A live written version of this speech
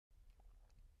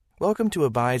Welcome to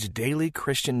Abide's Daily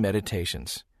Christian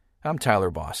Meditations. I'm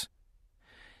Tyler Boss.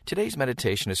 Today's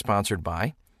meditation is sponsored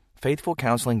by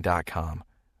FaithfulCounseling.com,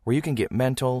 where you can get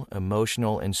mental,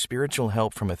 emotional, and spiritual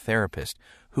help from a therapist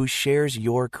who shares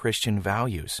your Christian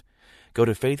values. Go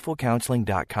to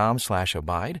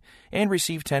FaithfulCounseling.com/abide and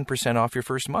receive 10% off your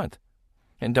first month.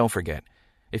 And don't forget,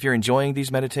 if you're enjoying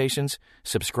these meditations,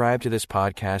 subscribe to this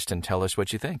podcast and tell us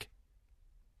what you think.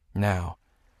 Now,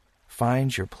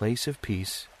 find your place of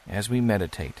peace as we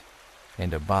meditate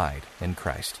and abide in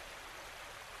Christ.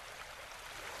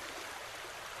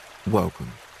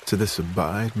 Welcome to this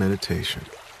Abide meditation.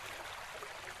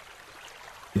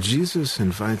 Jesus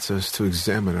invites us to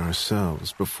examine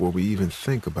ourselves before we even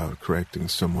think about correcting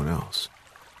someone else.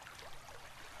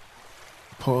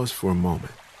 Pause for a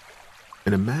moment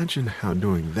and imagine how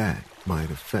doing that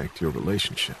might affect your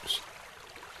relationships.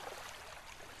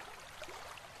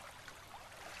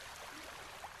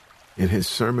 In his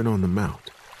Sermon on the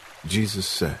Mount, Jesus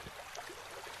said,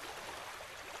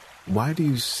 "Why do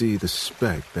you see the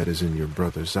speck that is in your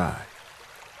brother's eye,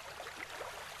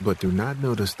 but do not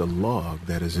notice the log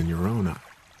that is in your own eye?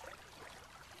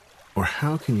 Or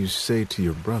how can you say to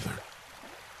your brother,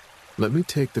 'Let me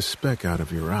take the speck out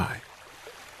of your eye,'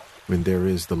 when there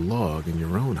is the log in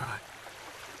your own eye?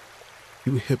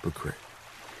 You hypocrite.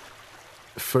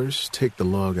 First take the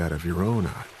log out of your own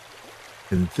eye,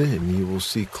 and then you will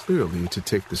see clearly to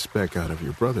take the speck out of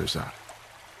your brother's eye."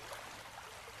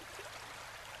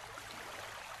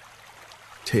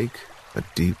 Take a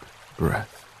deep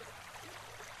breath.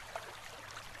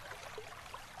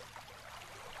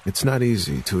 It's not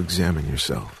easy to examine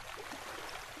yourself,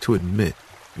 to admit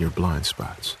your blind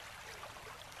spots,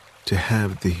 to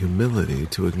have the humility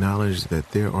to acknowledge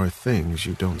that there are things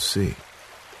you don't see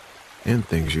and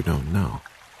things you don't know.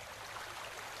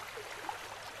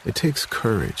 It takes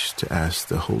courage to ask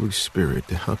the Holy Spirit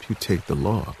to help you take the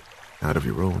log out of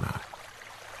your own eye.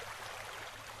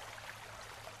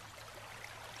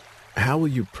 How will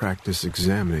you practice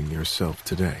examining yourself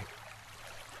today?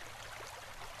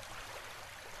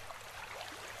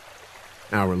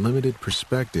 Our limited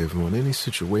perspective on any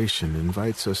situation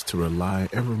invites us to rely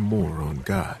ever more on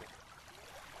God,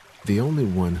 the only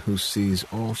one who sees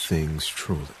all things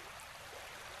truly.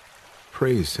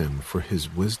 Praise him for his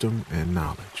wisdom and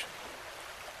knowledge.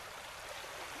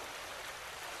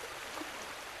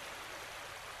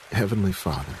 Heavenly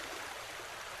Father,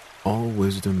 all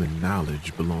wisdom and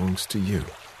knowledge belongs to you.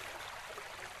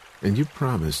 And you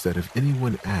promise that if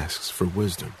anyone asks for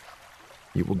wisdom,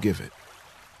 you will give it.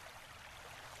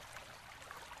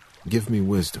 Give me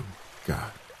wisdom,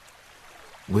 God.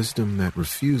 Wisdom that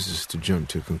refuses to jump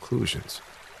to conclusions.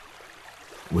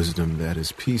 Wisdom that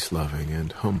is peace-loving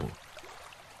and humble.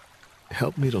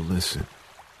 Help me to listen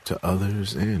to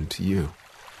others and to you,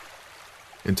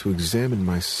 and to examine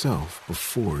myself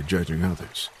before judging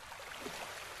others.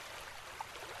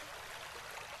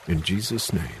 In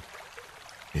Jesus' name,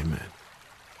 amen.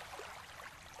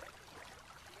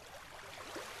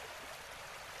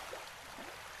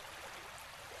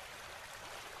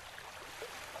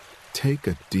 Take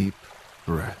a deep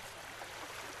breath.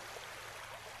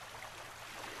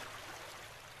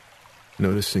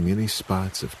 Noticing any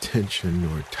spots of tension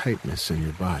or tightness in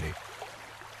your body,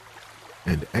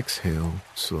 and exhale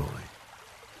slowly.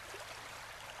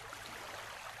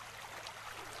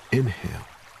 Inhale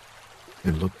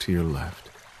and look to your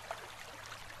left.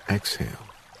 Exhale,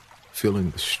 feeling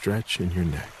the stretch in your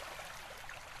neck.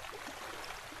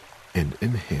 And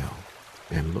inhale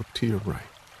and look to your right,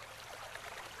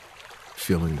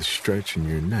 feeling the stretch in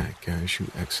your neck as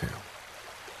you exhale.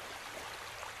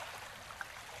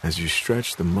 As you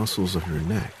stretch the muscles of your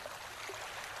neck,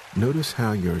 notice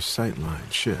how your sight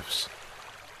line shifts,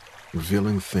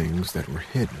 revealing things that were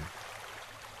hidden,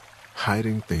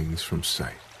 hiding things from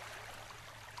sight.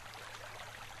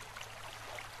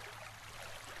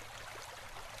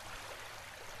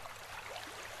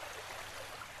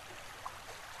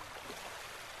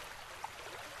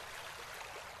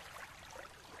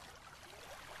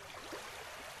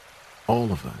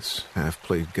 All of us have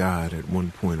played God at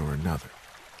one point or another,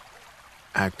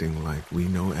 acting like we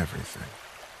know everything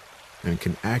and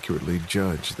can accurately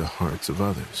judge the hearts of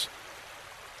others.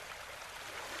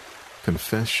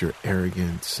 Confess your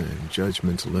arrogance and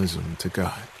judgmentalism to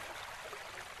God,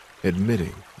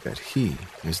 admitting that He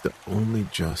is the only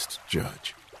just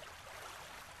judge.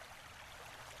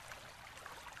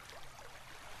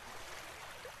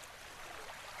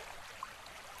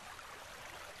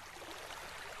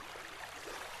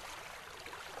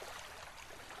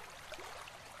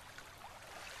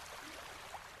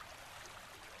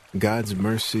 God's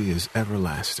mercy is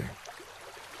everlasting,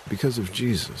 Because of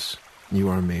Jesus, you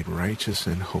are made righteous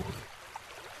and holy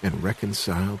and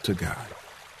reconciled to God.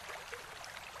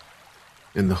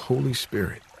 In the Holy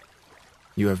Spirit,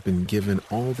 you have been given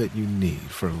all that you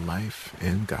need for life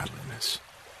and godliness.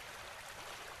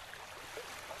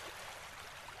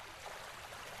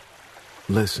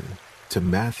 Listen to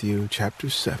Matthew chapter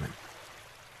 7,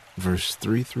 verse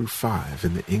 3 through 5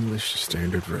 in the English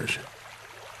Standard Version.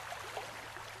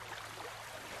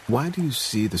 Why do you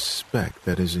see the speck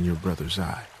that is in your brother's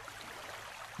eye,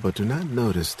 but do not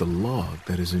notice the log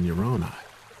that is in your own eye?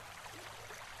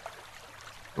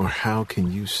 Or how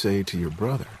can you say to your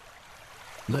brother,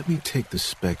 "Let me take the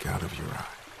speck out of your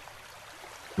eye,"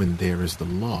 when there is the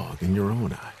log in your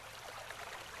own eye?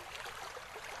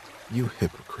 You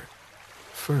hypocrite!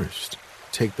 First,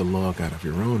 take the log out of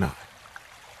your own eye,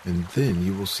 and then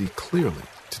you will see clearly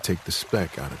to take the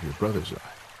speck out of your brother's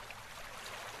eye.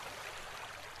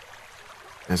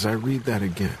 As I read that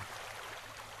again,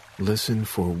 listen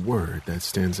for a word that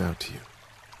stands out to you.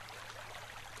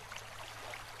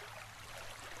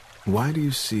 Why do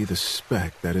you see the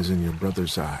speck that is in your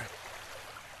brother's eye,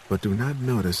 but do not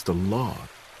notice the log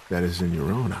that is in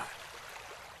your own eye?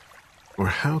 Or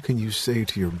how can you say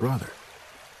to your brother,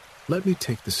 "Let me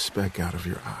take the speck out of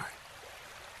your eye,"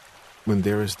 when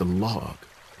there is the log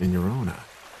in your own eye?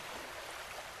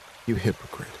 You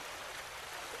hypocrite!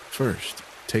 First,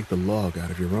 take the log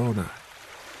out of your own eye,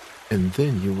 and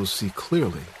then you will see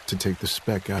clearly to take the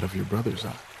speck out of your brother's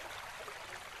eye.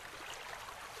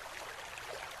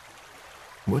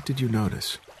 What did you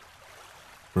notice?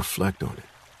 Reflect on it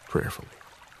prayerfully.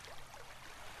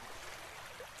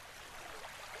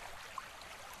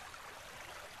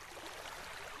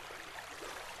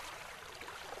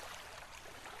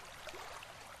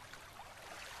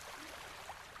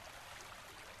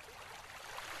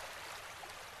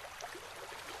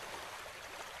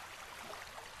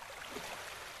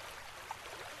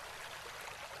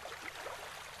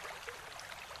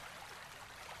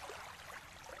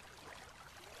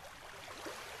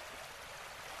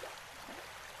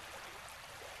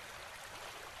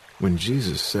 When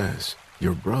Jesus says,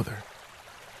 "your brother,"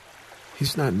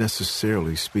 he's not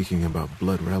necessarily speaking about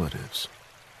blood relatives.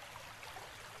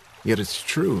 Yet it's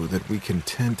true that we can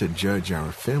tend to judge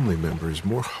our family members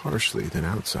more harshly than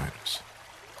outsiders.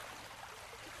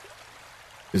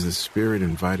 Is the Spirit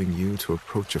inviting you to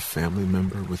approach a family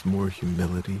member with more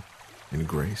humility and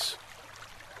grace?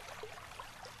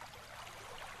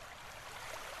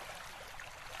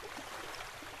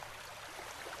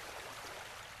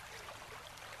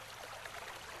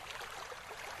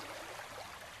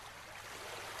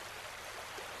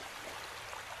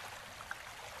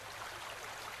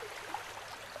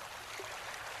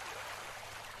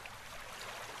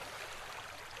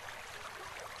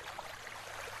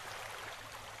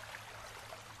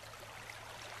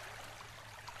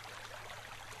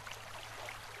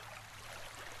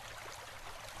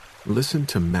 Listen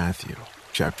to Matthew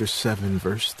chapter 7,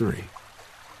 verse 3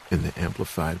 in the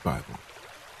Amplified Bible.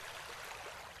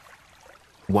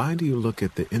 Why do you look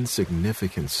at the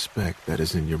insignificant speck that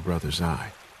is in your brother's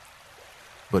eye,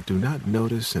 but do not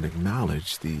notice and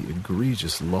acknowledge the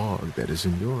egregious log that is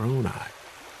in your own eye?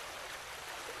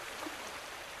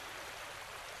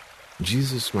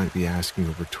 Jesus might be asking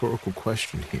a rhetorical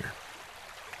question here,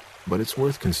 but it's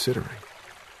worth considering.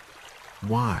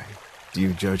 Why do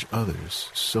you judge others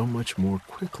so much more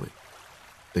quickly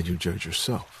than you judge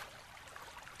yourself?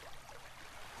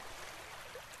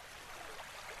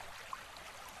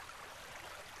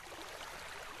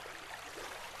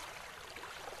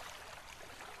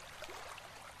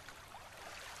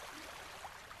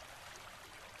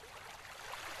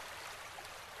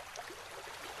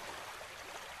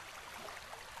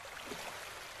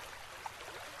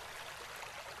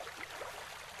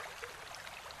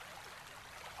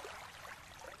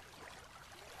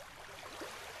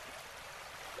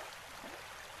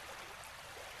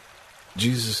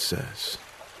 Jesus says,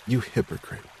 "You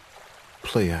hypocrite,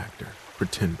 play actor,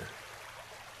 pretender.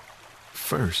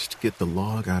 First, get the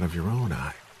log out of your own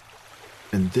eye,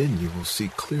 and then you will see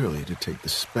clearly to take the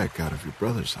speck out of your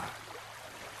brother's eye."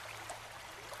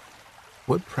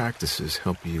 What practices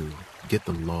help you get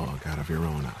the log out of your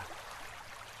own eye?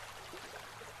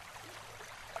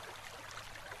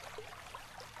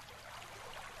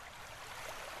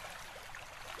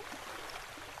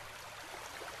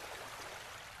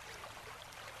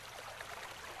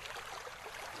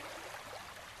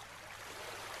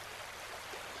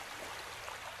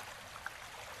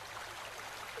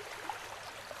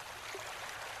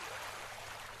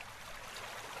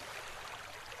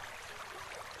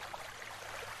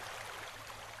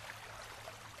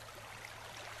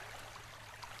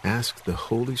 ask the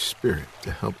Holy Spirit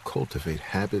to help cultivate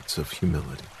habits of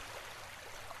humility.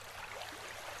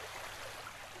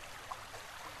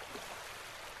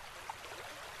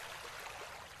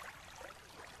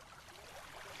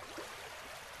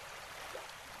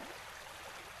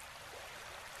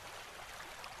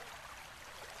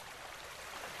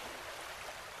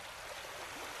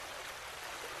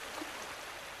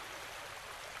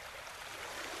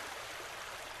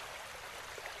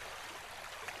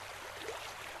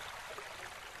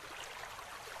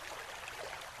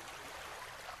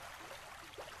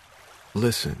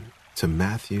 Listen to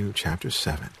Matthew chapter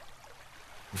 7,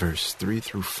 verse 3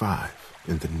 through 5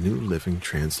 in the New Living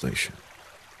Translation.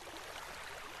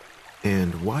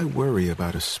 And why worry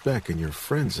about a speck in your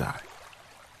friend's eye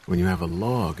when you have a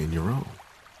log in your own?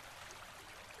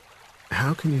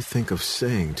 How can you think of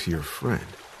saying to your friend,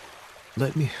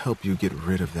 "Let me help you get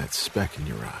rid of that speck in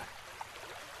your eye,"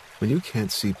 when you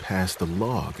can't see past the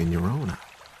log in your own eye?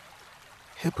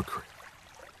 Hypocrite.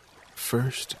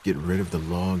 First, get rid of the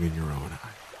log in your own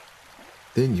eye.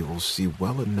 Then you will see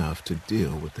well enough to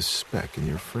deal with the speck in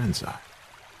your friend's eye.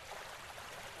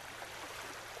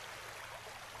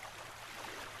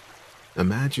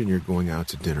 Imagine you're going out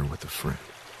to dinner with a friend.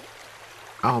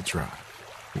 "I'll drive,"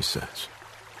 he says.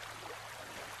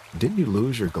 "Didn't you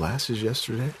lose your glasses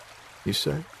yesterday?" you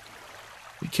say.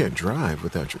 "You can't drive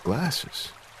without your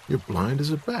glasses. You're blind as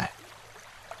a bat.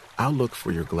 I'll look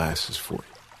for your glasses for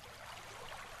you."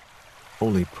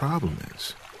 Only problem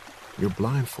is, you're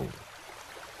blindfolded.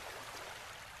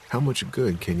 How much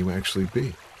good can you actually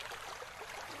be?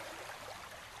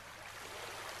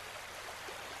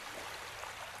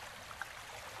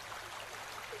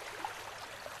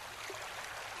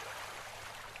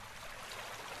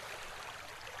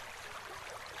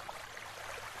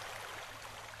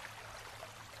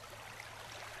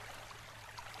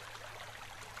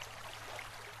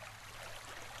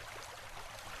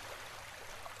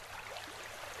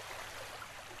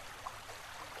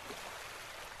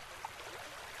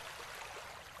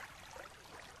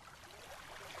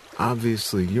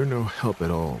 Obviously, you're no help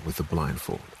at all with the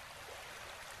blindfold.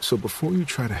 So before you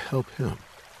try to help him,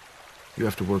 you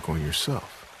have to work on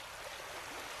yourself.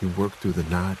 You work through the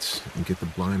knots and get the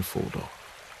blindfold off.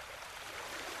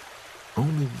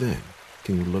 Only then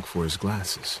can you look for his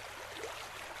glasses.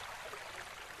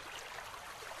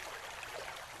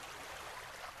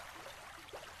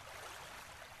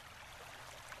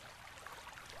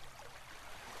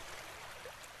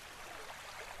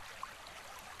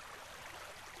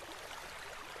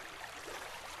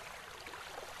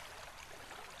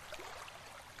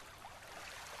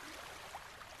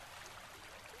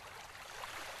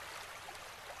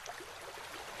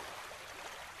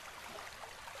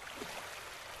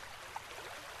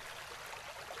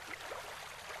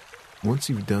 Once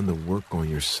you've done the work on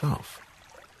yourself,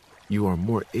 you are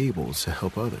more able to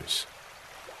help others.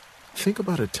 Think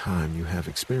about a time you have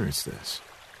experienced this.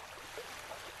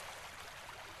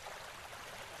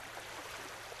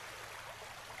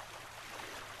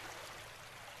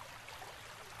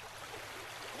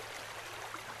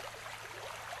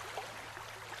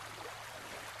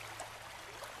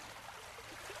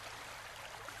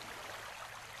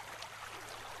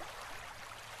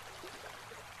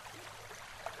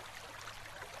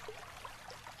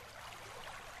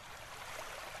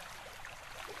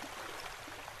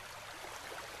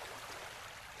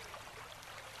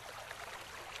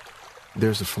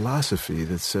 There's a philosophy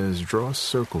that says draw a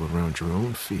circle around your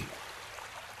own feet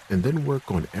and then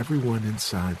work on everyone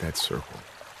inside that circle.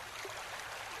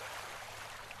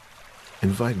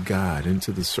 Invite God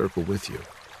into the circle with you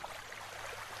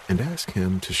and ask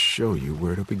him to show you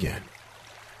where to begin.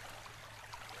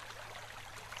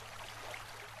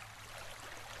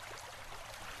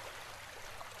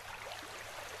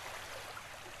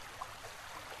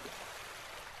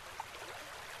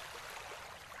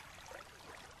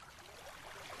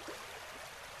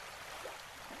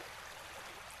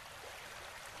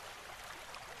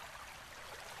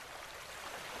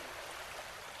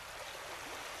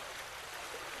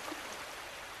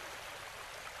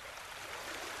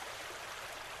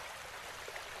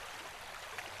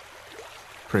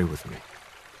 Pray with me.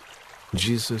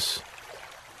 Jesus,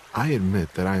 I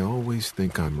admit that I always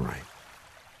think I'm right,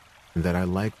 and that I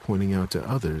like pointing out to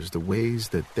others the ways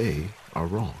that they are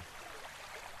wrong.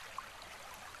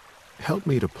 Help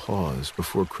me to pause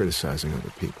before criticizing other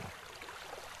people.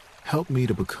 Help me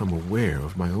to become aware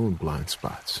of my own blind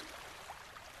spots.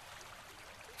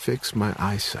 Fix my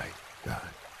eyesight, God.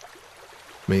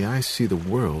 May I see the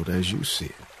world as you see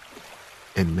it,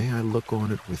 and may I look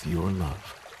on it with your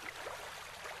love.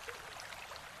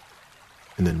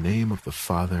 In the name of the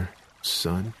Father,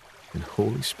 Son, and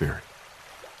Holy Spirit.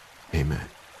 Amen.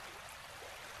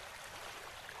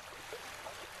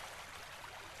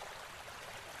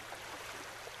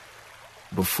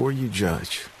 Before you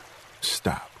judge,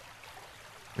 stop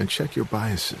and check your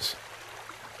biases.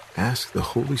 Ask the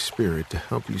Holy Spirit to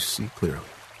help you see clearly.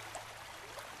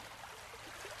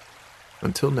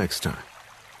 Until next time,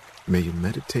 may you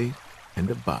meditate and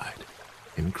abide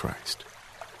in Christ.